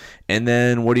about it. And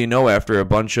then what do you know, after a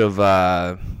bunch of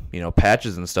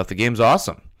patches and stuff, the game's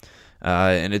awesome.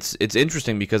 And it's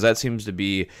interesting because that seems to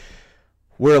be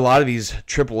where a lot of these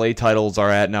AAA titles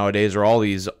are at nowadays, or all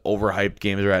these overhyped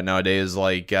games are at nowadays,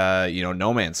 like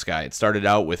No Man's Sky. It started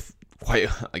out with quite,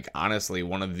 like, honestly,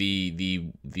 one of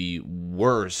the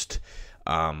worst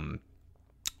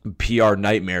PR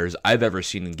nightmares I've ever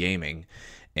seen in gaming.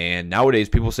 And nowadays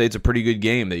people say it's a pretty good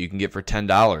game that you can get for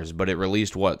 $10, but it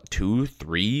released 2,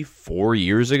 3, 4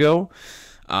 years ago.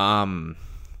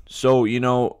 So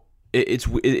it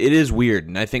is weird,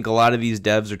 and I think a lot of these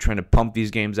devs are trying to pump these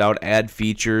games out, add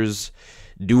features,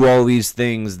 do all these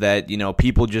things that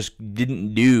people just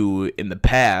didn't do in the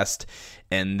past,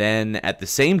 and then at the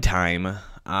same time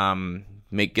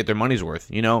get their money's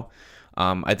worth.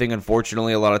 I think,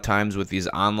 unfortunately, a lot of times with these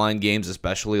online games,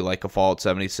 especially like a Fallout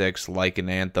 76, like an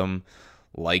Anthem,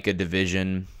 like a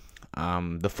Division,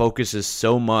 the focus is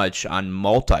so much on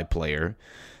multiplayer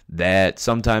that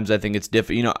sometimes I think it's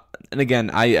different. And again,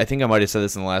 I think I might have said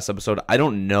this in the last episode. I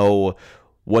don't know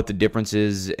what the difference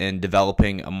is in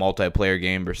developing a multiplayer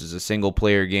game versus a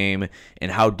single-player game,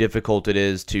 and how difficult it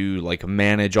is to like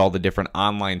manage all the different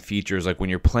online features. Like when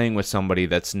you're playing with somebody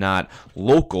that's not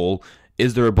local,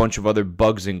 is there a bunch of other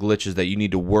bugs and glitches that you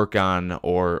need to work on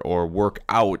or work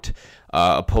out,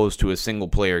 opposed to a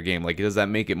single-player game? Like, does that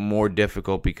make it more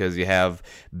difficult because you have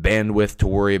bandwidth to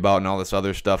worry about and all this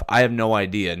other stuff? I have no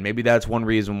idea, and maybe that's one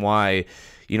reason why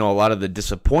a lot of the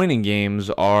disappointing games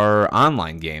are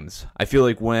online games. I feel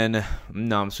like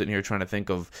I'm sitting here trying to think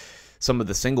of some of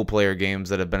the single-player games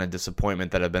that have been a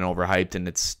disappointment, that have been overhyped, and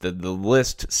it's the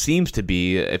list seems to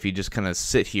be, if you just kind of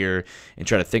sit here and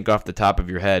try to think off the top of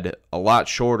your head, a lot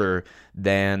shorter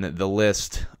than the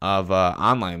list of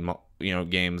online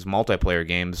games, multiplayer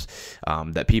games,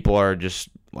 that people are just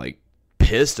like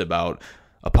pissed about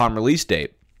upon release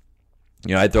date.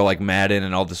 I'd throw like Madden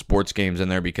and all the sports games in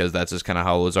there because that's just kind of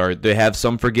how those are. They have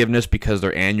some forgiveness because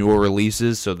they're annual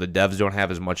releases, so the devs don't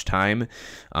have as much time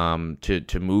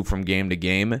to move from game to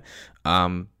game.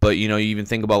 But you even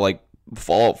think about like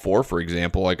Fallout 4, for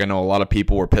example. Like I know a lot of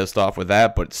people were pissed off with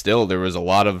that, but still there was a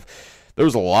lot of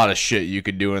shit you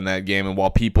could do in that game. And while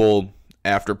people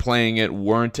after playing it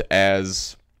weren't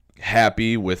as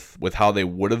happy with how they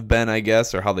would have been, I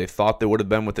guess, or how they thought they would have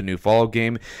been with the new Fallout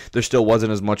game, there still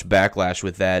wasn't as much backlash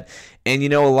with that. And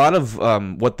a lot of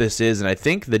what this is, and I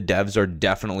think the devs are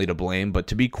definitely to blame, but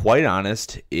to be quite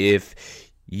honest,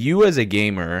 if you as a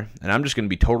gamer, and I'm just going to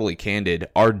be totally candid,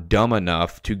 are dumb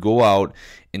enough to go out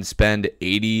and spend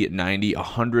 $80, $90,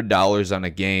 $100 on a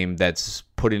game that's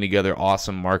putting together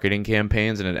awesome marketing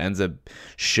campaigns and it ends up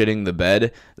shitting the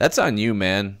bed, that's on you,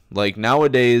 man. Like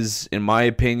nowadays, in my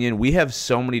opinion, we have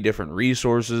so many different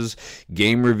resources,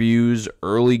 game reviews,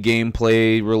 early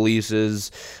gameplay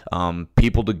releases,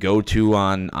 people to go to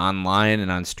online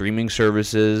and on streaming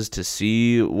services to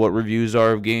see what reviews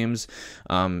are of games.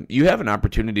 You have an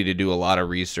opportunity to do a lot of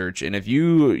research, and if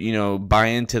you buy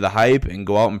into the hype and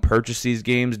go out and purchase these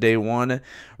games day one,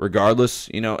 regardless,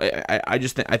 I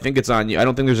think it's on you. I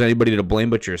don't think there's anybody to blame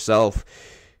but yourself.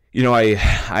 I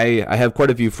have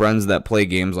quite a few friends that play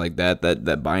games like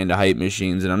that buy into hype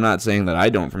machines, and I'm not saying that I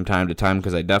don't from time to time,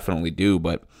 because I definitely do,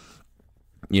 but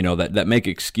that make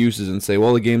excuses and say,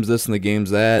 well, the game's this and the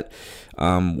game's that,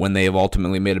 when they have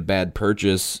ultimately made a bad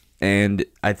purchase. And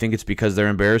I think it's because they're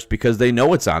embarrassed because they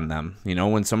know it's on them.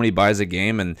 When somebody buys a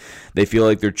game and they feel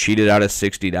like they're cheated out of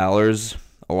 $60,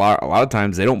 a lot of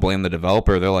times they don't blame the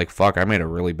developer. They're like, fuck, I made a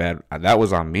really bad, that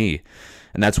was on me.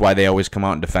 And that's why they always come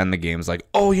out and defend the games like,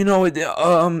 oh,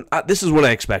 this is what I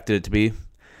expected it to be.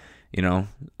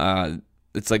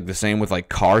 It's like the same with like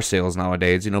car sales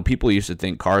nowadays. People used to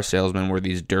think car salesmen were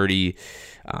these dirty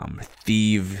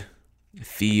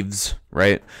thieves,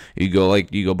 right? You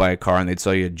go buy a car and they'd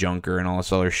sell you a junker and all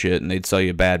this other shit, and they'd sell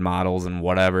you bad models and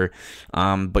whatever.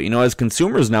 But as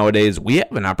consumers nowadays, we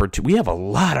have an opportunity. We have a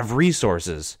lot of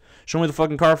resources. Show me the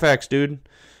fucking Carfax, dude.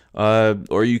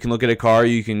 Or you can look at a car,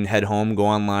 you can head home, go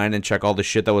online, and check all the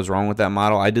shit that was wrong with that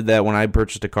model. I did that when I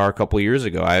purchased a car a couple years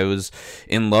ago. I was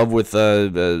in love with a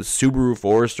Subaru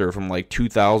Forester from like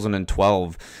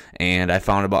 2012, and I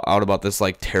found out about this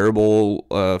like terrible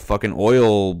fucking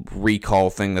oil recall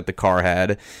thing that the car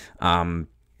had. And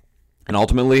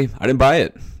ultimately, I didn't buy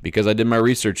it because I did my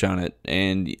research on it.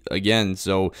 And again,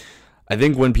 so I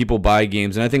think when people buy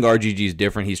games, and I think RGG is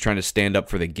different, he's trying to stand up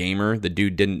for the gamer. The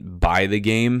dude didn't buy the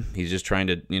game. He's just trying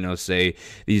to, say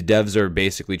these devs are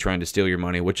basically trying to steal your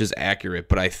money, which is accurate.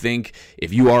 But I think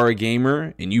if you are a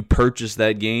gamer and you purchase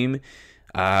that game,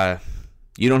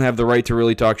 you don't have the right to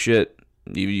really talk shit.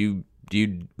 You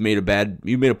made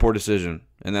a poor decision,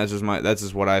 and that's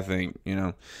just what I think.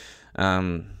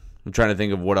 I'm trying to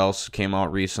think of what else came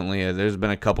out recently. There's been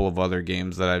a couple of other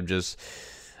games that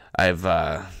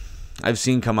I've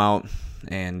seen come out,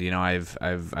 and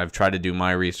I've tried to do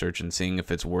my research and seeing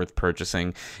if it's worth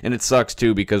purchasing. And it sucks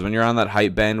too, because when you're on that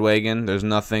hype bandwagon, there's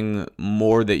nothing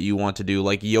more that you want to do.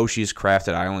 Like Yoshi's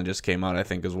Crafted Island just came out, I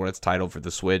think is what it's titled for the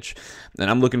Switch.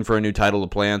 And I'm looking for a new title to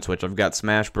play on Switch. I've got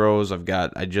Smash Bros.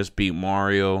 I just beat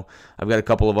Mario. I've got a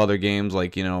couple of other games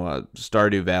like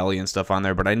Stardew Valley and stuff on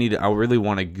there. But I really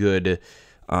want a good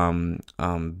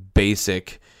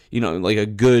basic, like a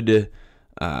good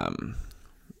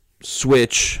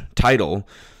Switch title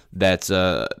that's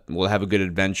will have a good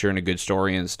adventure and a good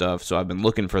story and stuff. So I've been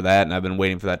looking for that, and I've been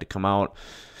waiting for that to come out.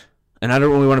 And I don't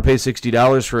really want to pay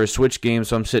 $60 for a Switch game,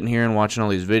 so I'm sitting here and watching all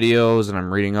these videos, and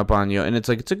I'm reading up on and it's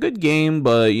like it's a good game,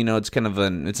 but it's kind of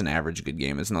it's an average good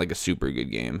game. It's not like a super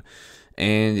good game.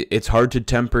 And it's hard to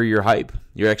temper your hype,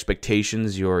 your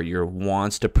expectations, your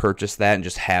wants to purchase that and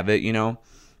just have it,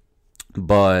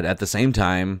 But at the same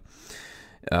time,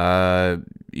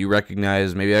 you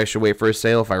recognize maybe I should wait for a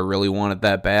sale if I really want it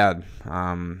that bad.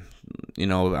 On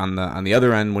the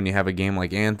other end, when you have a game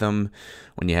like Anthem,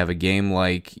 when you have a game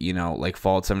like like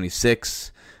Fallout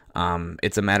 76,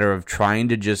 it's a matter of trying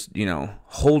to just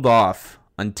hold off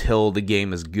until the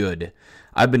game is good.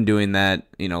 I've been doing that.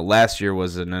 Last year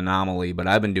was an anomaly, but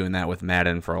I've been doing that with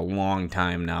Madden for a long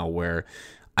time now, where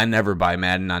I never buy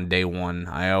Madden on day one.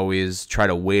 I always try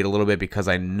to wait a little bit because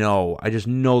I just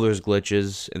know there's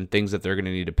glitches and things that they're going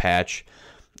to need to patch.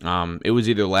 It was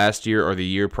either last year or the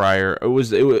year prior. It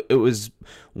was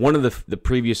one of the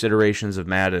previous iterations of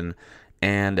Madden,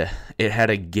 and it had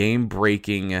a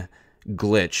game-breaking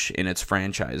glitch in its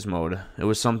franchise mode. It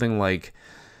was something like,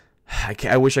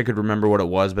 I wish I could remember what it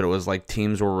was, but it was like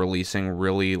teams were releasing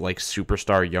really like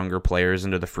superstar younger players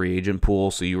into the free agent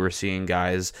pool. So you were seeing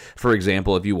guys, for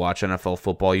example, if you watch NFL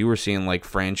football, you were seeing like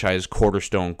franchise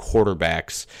cornerstone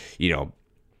quarterbacks,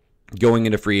 going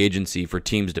into free agency for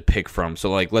teams to pick from.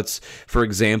 So like for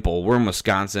example, we're in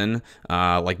Wisconsin,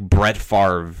 like Brett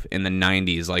Favre in the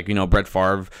 90s. Like, Brett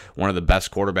Favre, one of the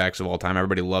best quarterbacks of all time.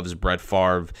 Everybody loves Brett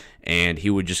Favre, and he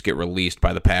would just get released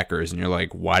by the Packers, and you're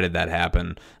like, why did that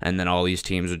happen? And then all these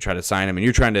teams would try to sign him, and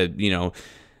you're trying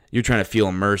to feel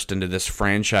immersed into this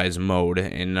franchise mode,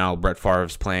 and now Brett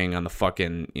Favre's playing on the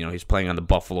fucking, he's playing on the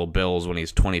Buffalo Bills when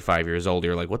he's 25 years old.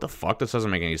 You're like, what the fuck? This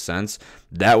doesn't make any sense.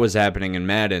 That was happening in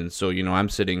Madden. So, I'm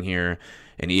sitting here,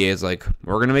 and EA is like,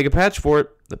 we're going to make a patch for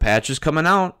it. The patch is coming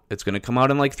out. It's going to come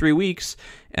out in like 3 weeks.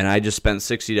 And I just spent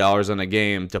 $60 on a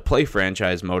game to play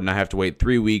franchise mode, and I have to wait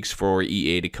 3 weeks for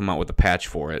EA to come out with a patch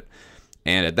for it.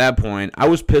 And at that point, I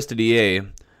was pissed at EA,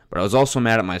 but I was also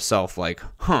mad at myself, like,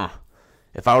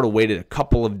 if I would have waited a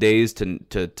couple of days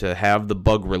to have the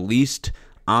bug released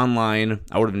online,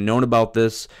 I would have known about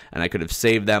this, and I could have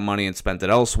saved that money and spent it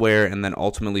elsewhere, and then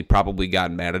ultimately probably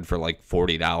gotten Madden for like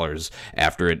 $40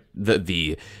 after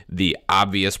the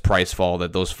obvious price fall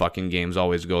that those fucking games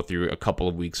always go through a couple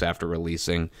of weeks after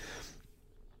releasing.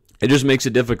 It just makes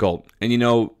it difficult. And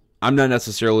I'm not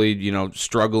necessarily,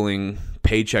 struggling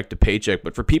paycheck to paycheck,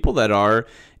 but for people that are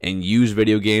and use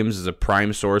video games as a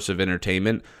prime source of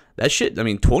entertainment, that shit,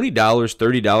 $20,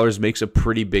 $30 makes a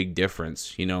pretty big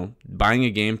difference. Buying a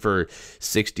game for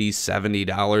 $60,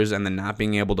 $70 and then not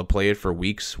being able to play it for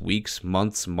weeks,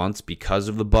 months because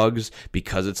of the bugs,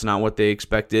 because it's not what they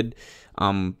expected,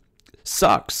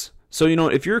 sucks. So,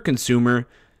 if you're a consumer,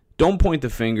 don't point the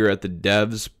finger at the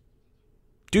devs.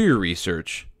 Do your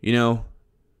research,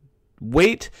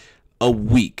 Wait a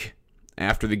week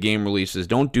after the game releases.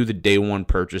 Don't do the day one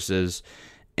purchases,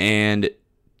 and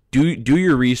do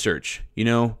your research.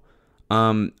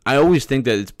 I always think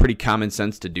that it's pretty common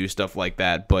sense to do stuff like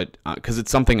that, but because it's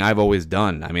something I've always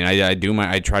done.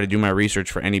 I try to do my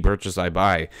research for any purchase I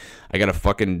buy. I got a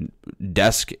fucking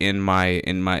desk in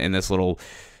this little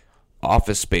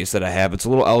office space that I have. It's a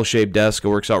little L-shaped desk. It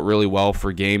works out really well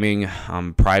for gaming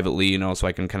privately, so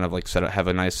I can kind of like have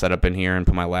a nice setup in here and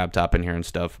put my laptop in here and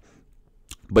stuff.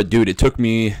 But dude, it took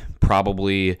me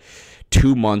probably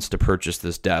 2 months to purchase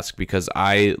this desk because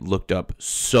I looked up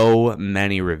so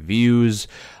many reviews.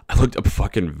 I looked up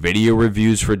fucking video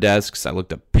reviews for desks. I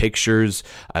looked up pictures.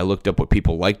 I looked up what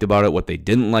people liked about it, what they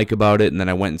didn't like about it, and then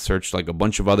I went and searched like a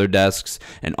bunch of other desks,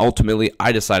 and ultimately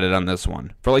I decided on this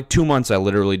one. For like 2 months I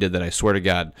literally did that, I swear to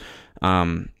God.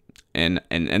 And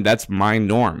that's my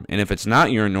norm. And if it's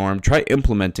not your norm, try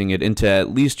implementing it into at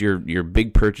least your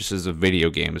big purchases of video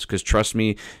games, because trust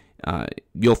me,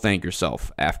 you'll thank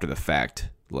yourself after the fact,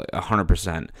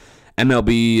 100%.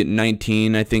 MLB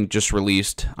 19, I think, just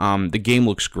released. The game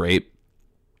looks great.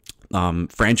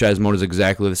 Franchise mode is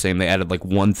exactly the same. They added like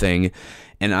one thing,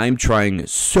 and I'm trying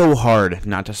so hard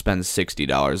not to spend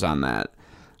 $60 on that.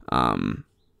 And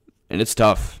it's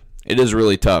tough. It is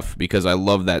really tough because I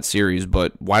love that series,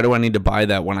 but why do I need to buy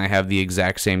that when I have the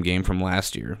exact same game from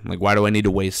last year? Like, why do I need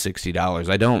to waste $60?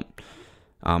 I don't.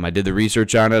 I did the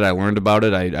research on it. I learned about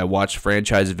it. I watched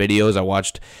franchise videos. I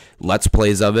watched Let's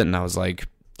Plays of it, and I was like,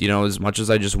 as much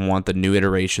as I just want the new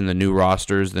iteration, the new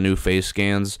rosters, the new face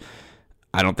scans,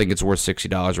 I don't think it's worth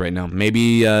 $60 right now.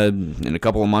 Maybe in a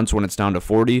couple of months when it's down to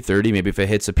 $40, $30, maybe if it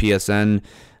hits a PSN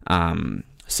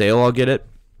sale, I'll get it.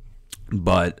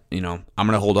 But, I'm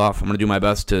going to hold off. I'm going to do my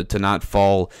best to not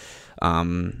fall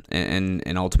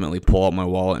and ultimately pull out my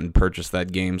wallet and purchase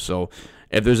that game. So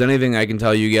if there's anything I can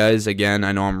tell you guys, again,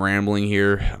 I know I'm rambling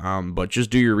here, but just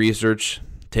do your research.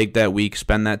 Take that week,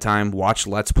 spend that time, watch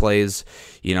Let's Plays.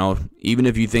 Even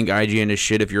if you think IGN is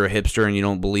shit, if you're a hipster and you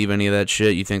don't believe any of that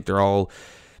shit, you think they're all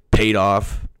paid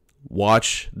off,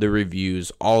 watch the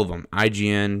reviews, all of them.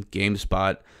 IGN,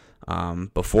 GameSpot,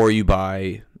 before you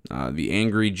buy, the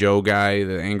Angry Joe guy,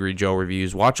 the Angry Joe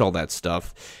reviews, watch all that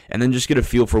stuff, and then just get a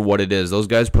feel for what it is. Those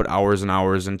guys put hours and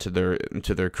hours into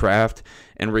their craft,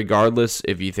 and regardless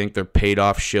if you think they're paid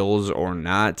off shills or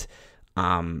not,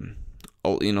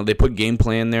 they put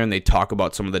gameplay in there and they talk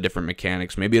about some of the different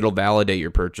mechanics. Maybe it'll validate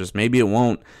your purchase, maybe it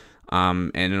won't,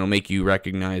 and it'll make you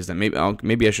recognize that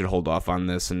maybe I should hold off on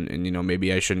this, and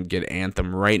maybe I shouldn't get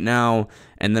Anthem right now,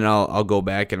 and then I'll go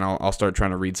back and I'll start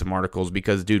trying to read some articles,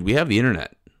 because dude, we have the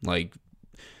internet. Like,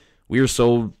 we are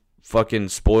so fucking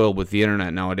spoiled with the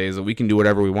internet nowadays that we can do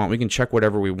whatever we want. We can check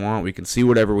whatever we want. We can see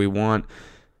whatever we want.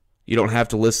 You don't have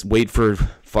to wait for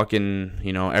fucking,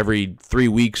 every 3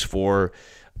 weeks for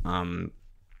the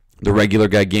Regular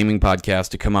Guy Gaming podcast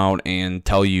to come out and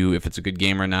tell you if it's a good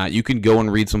game or not. You can go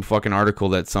and read some fucking article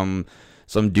that some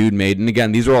dude made. And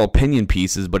again, these are all opinion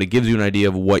pieces, but it gives you an idea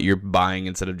of what you're buying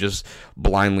instead of just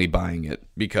blindly buying it.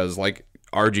 Because like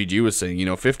RGG was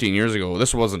saying, 15 years ago,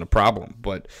 this wasn't a problem,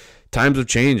 but times have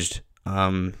changed.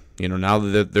 Now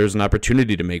that there's an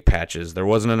opportunity to make patches, there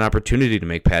wasn't an opportunity to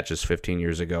make patches 15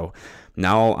 years ago.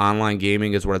 Now online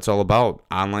gaming is what it's all about.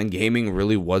 Online gaming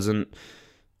really wasn't.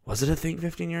 Was it a thing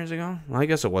 15 years ago? Well, I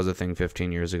guess it was a thing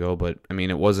 15 years ago, but I mean,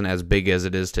 it wasn't as big as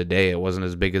it is today. It wasn't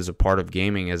as big as a part of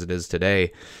gaming as it is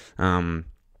today.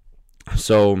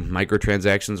 So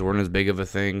microtransactions weren't as big of a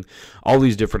thing. All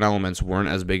these different elements weren't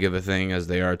as big of a thing as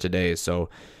they are today. So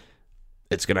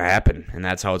it's going to happen, and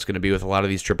that's how it's going to be with a lot of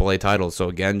these AAA titles. So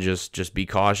again, just be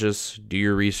cautious, do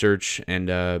your research, and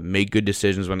make good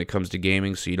decisions when it comes to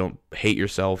gaming, so you don't hate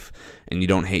yourself and you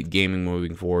don't hate gaming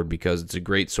moving forward, because it's a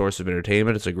great source of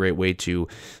entertainment. It's a great way to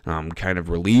kind of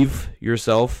relieve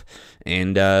yourself,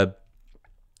 and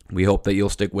we hope that you'll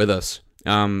stick with us.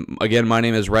 Again, my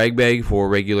name is Ragbag for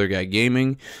Regular Guy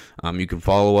Gaming. You can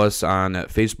follow us on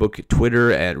Facebook,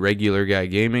 Twitter at Regular Guy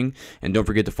Gaming, and don't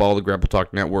forget to follow the Grapple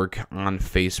Talk Network on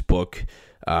Facebook,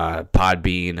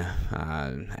 Podbean,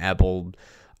 Apple,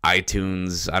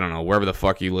 iTunes, I don't know, wherever the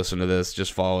fuck you listen to this,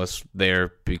 just follow us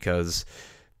there, because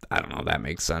I don't know, that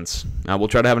makes sense. We'll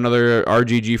try to have another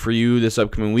RGG for you this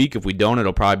upcoming week. If we don't,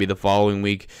 it'll probably be the following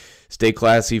week. Stay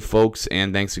classy, folks,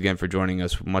 and thanks again for joining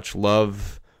us. Much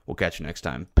love. We'll catch you next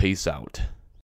time. Peace out.